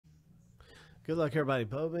Good luck, everybody.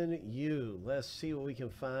 Bowman, you. Let's see what we can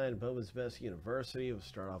find. Bowman's Best University. We'll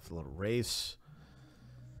start off with a little race.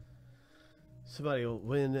 Somebody will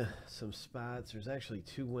win some spots. There's actually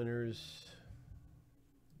 2 winners.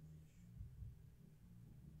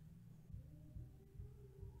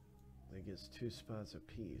 That gets 2 spots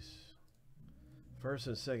apiece. First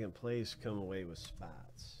and second place come away with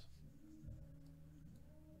spots.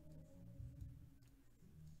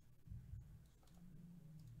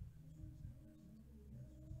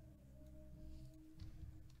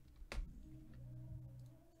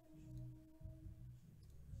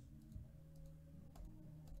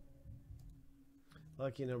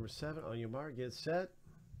 Lucky number 7. On your mark, get set,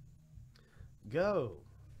 go.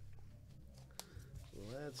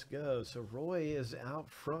 Let's go. So Roy is out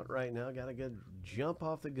front right now. Got a good jump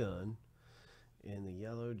off the gun in the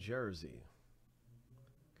yellow jersey.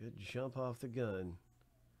 Good jump off the gun.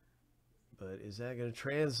 But is that going to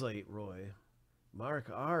translate, Roy? Mark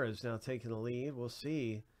R is now taking the lead. We'll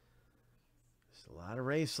see. There's a lot of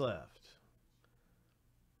race left.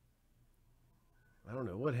 I don't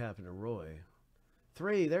know what happened to Roy.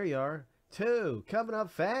 3, there you are. 2, coming up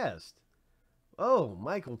fast. Oh,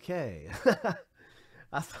 Michael K.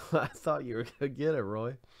 I thought you were going to get it,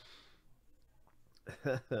 Roy.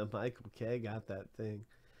 Michael K got that thing.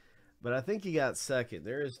 But I think he got second.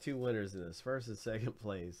 There is 2 winners in this, first and second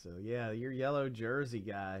place. So, yeah, your yellow jersey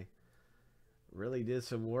guy really did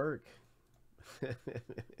some work. Well,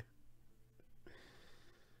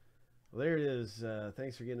 there it is.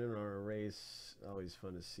 Thanks for getting in on our race. Always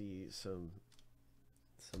fun to see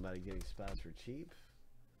somebody getting spots for cheap.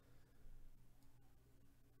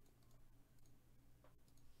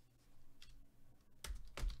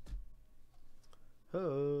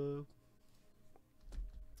 Oh,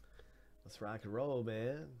 let's rock and roll,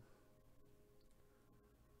 man.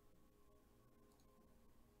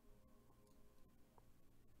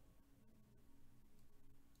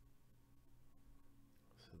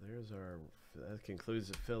 So there's that concludes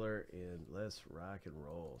the filler, and let's rock and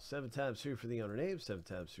roll. 7 times through for the owner name, 7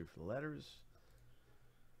 times through for the letters.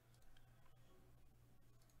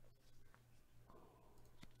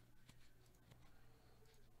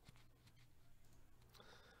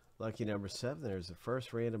 Lucky number 7. There's the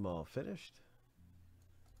first random all finished.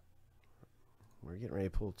 We're getting ready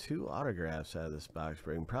to pull 2 autographs out of this box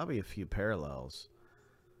break, probably a few parallels.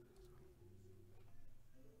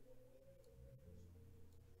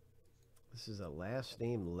 This is a last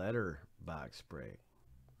name letter box break.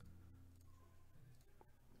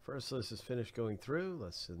 First list is finished going through.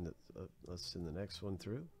 Let's send the next one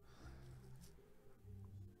through.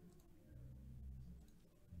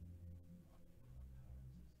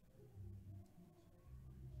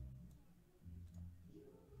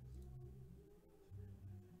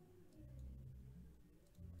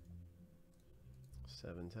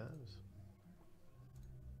 Seven times.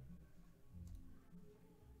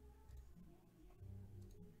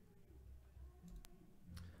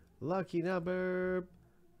 Lucky number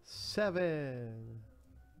 7.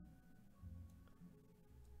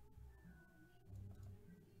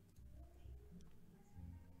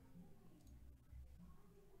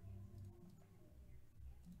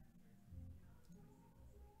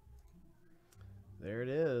 There it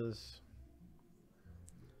is.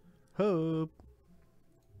 Hope.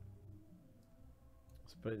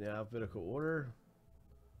 Let's put it in alphabetical order.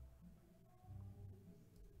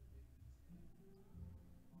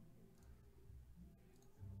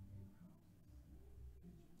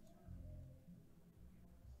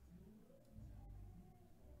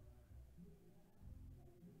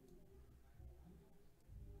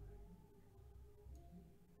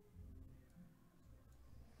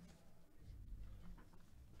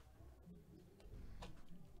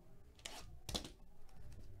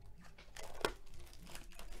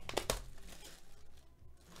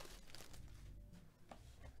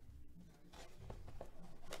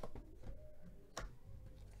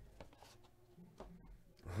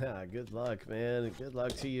 Good luck, man. Good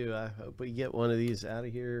luck to you. I hope we get one of these out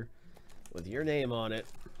of here with your name on it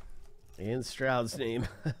and Stroud's name.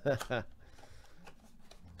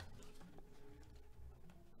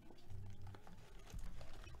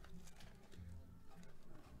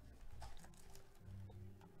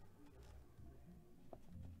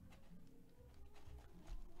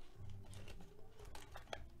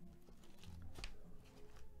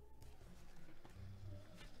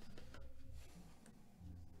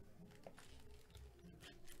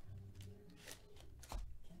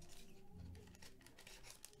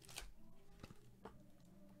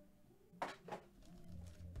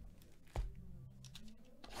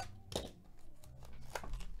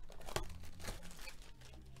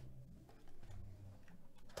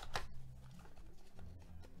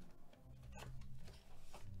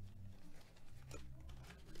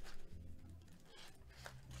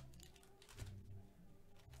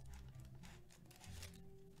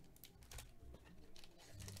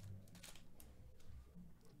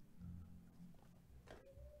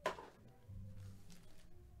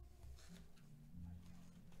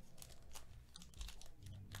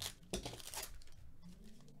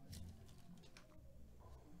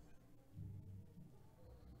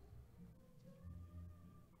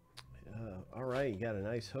 right, you got a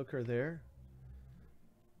nice hooker there.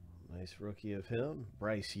 Nice rookie of him.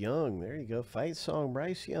 Bryce Young. There you go. Fight song,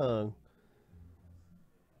 Bryce Young.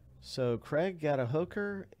 So Craig got a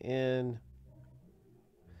hooker, and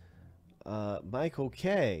Michael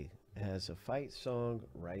K has a fight song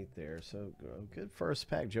right there. So good first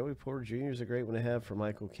pack. Joey Porter Jr. is a great one to have for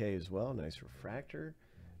Michael K as well. Nice refractor.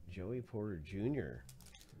 Joey Porter Jr.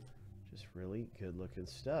 Just really good looking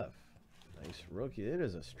stuff. Nice rookie. It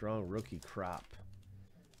is a strong rookie crop,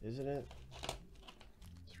 isn't it?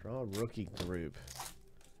 Strong rookie group.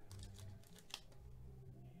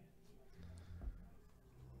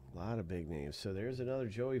 A lot of big names. So there's another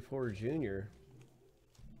Joey Porter Jr.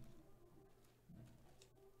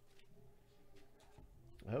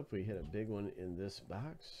 I hope we hit a big one in this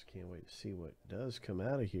box. Can't wait to see what does come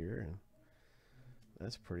out of here. And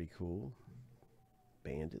that's pretty cool.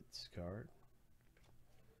 Bandits card.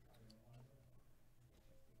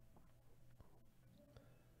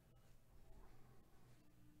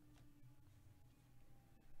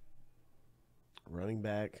 Running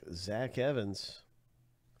back Zach Evans.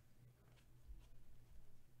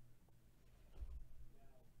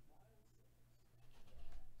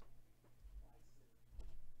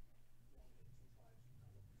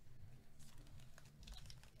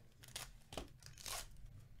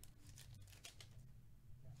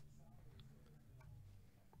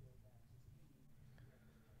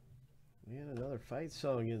 And another fight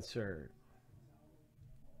song insert.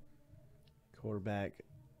 Quarterback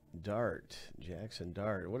Dart. Jackson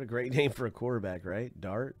Dart. What a great name for a quarterback, right?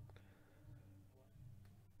 Dart.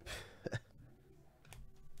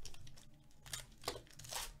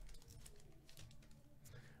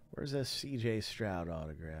 Where's that CJ Stroud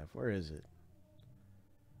autograph? Where is it?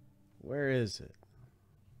 Where is it?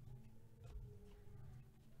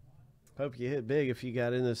 Hope you hit big if you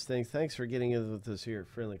got in this thing. Thanks for getting in with us here at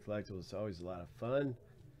Friendly Collectibles. It's always a lot of fun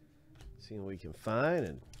seeing what we can find.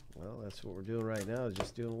 And, well, that's what we're doing right now, is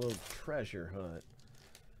just doing a little treasure hunt.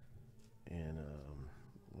 And,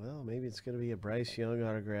 well, maybe it's going to be a Bryce Young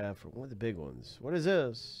autograph or one of the big ones. What is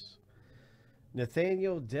this?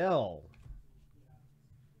 Nathaniel Dell.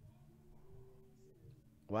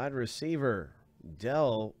 Wide receiver.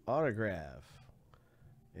 Dell autograph.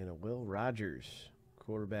 And a Will Rogers.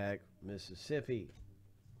 Quarterback, Mississippi.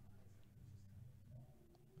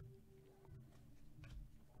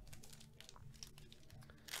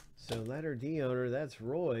 So letter D owner, that's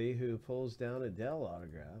Roy, who pulls down a Dell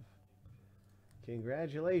autograph.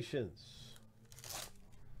 Congratulations.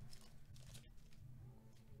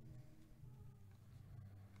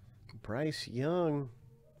 Bryce Young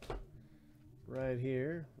right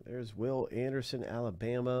here. There's Will Anderson,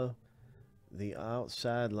 Alabama, the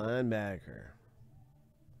outside linebacker.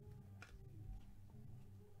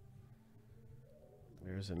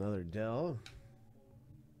 There's another Dell.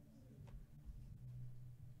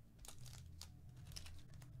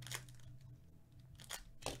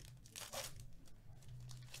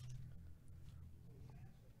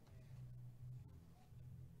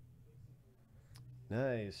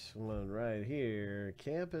 Nice one right here.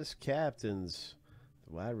 Campus Captains,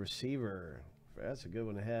 the wide receiver. That's a good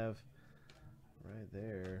one to have right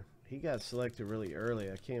there. He got selected really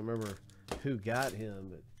early. I can't remember who got him,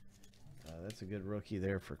 but that's a good rookie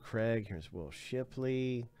there for Craig. Here's Will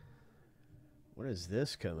Shipley. What is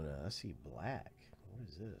this coming out? I see black. What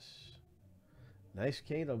is this? Nice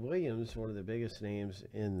Caleb Williams, one of the biggest names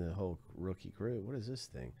in the whole rookie group. What is this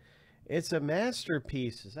thing? It's a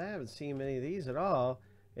Masterpieces. I haven't seen many of these at all.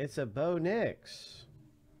 It's a Bo Nix.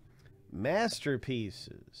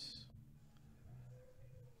 Masterpieces.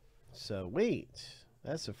 So, wait.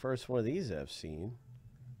 That's the first one of these I've seen.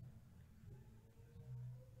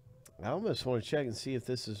 I almost want to check and see if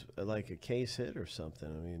this is like a case hit or something.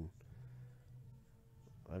 I mean,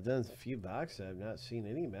 I've done a few boxes. I've not seen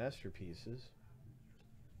any Masterpieces.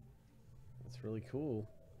 That's really cool.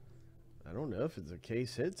 I don't know if it's a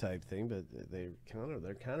case hit type thing, but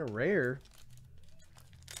they're kind of rare.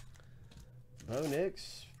 Bo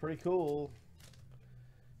Nix, pretty cool.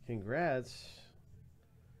 Congrats.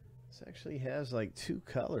 This actually has like two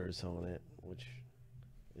colors on it, which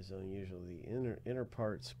is unusual. The inner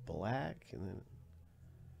part's black, and then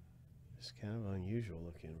it's kind of unusual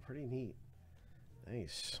looking. Pretty neat.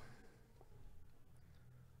 Nice.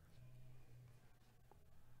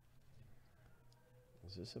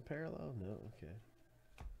 Is this a parallel? No, okay.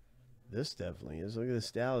 This definitely is. Look at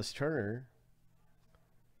this Dallas Turner.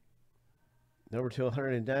 Number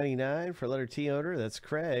 299 for letter T owner. That's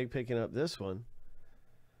Craig picking up this one.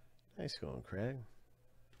 Nice going, Craig.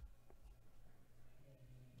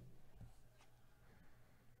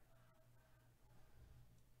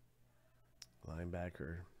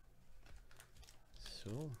 linebacker.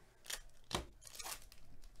 So.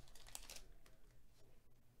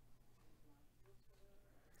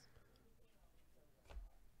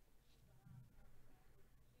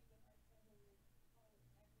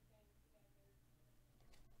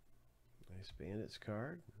 Nice Bandits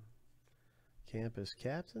card. Campus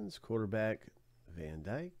captains, quarterback Van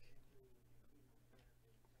Dyke.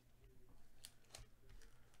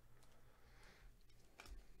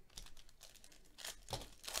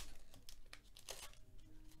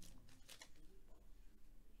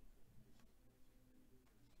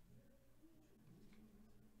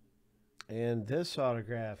 And this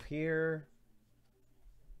autograph here,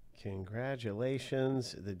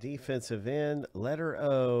 congratulations, the defensive end, letter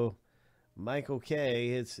O, Michael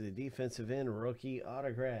K. It's the defensive end rookie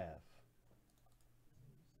autograph.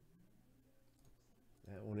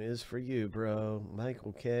 That one is for you, bro.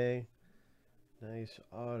 Michael K. Nice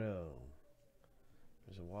auto.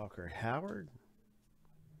 There's a Walker Howard.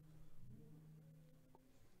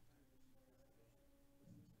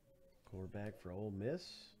 Quarterback for Ole Miss.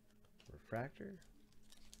 Refractor.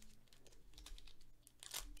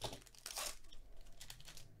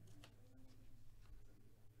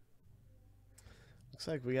 Looks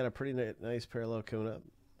like we got a pretty nice parallel coming up.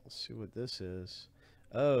 Let's see what this is.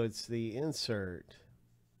 Oh, it's the insert.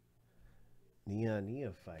 Neon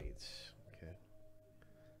Neophytes. Okay.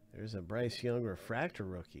 There's a Bryce Young refractor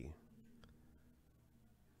rookie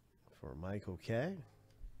for Michael K.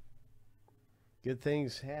 Good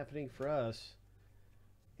things happening for us.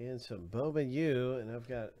 And some Bowman U. And I've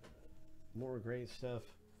got more great stuff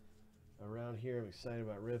around here. I'm excited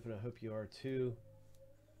about ripping. I hope you are too.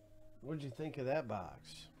 What did you think of that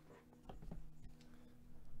box?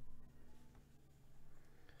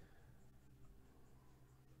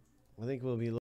 I think we'll be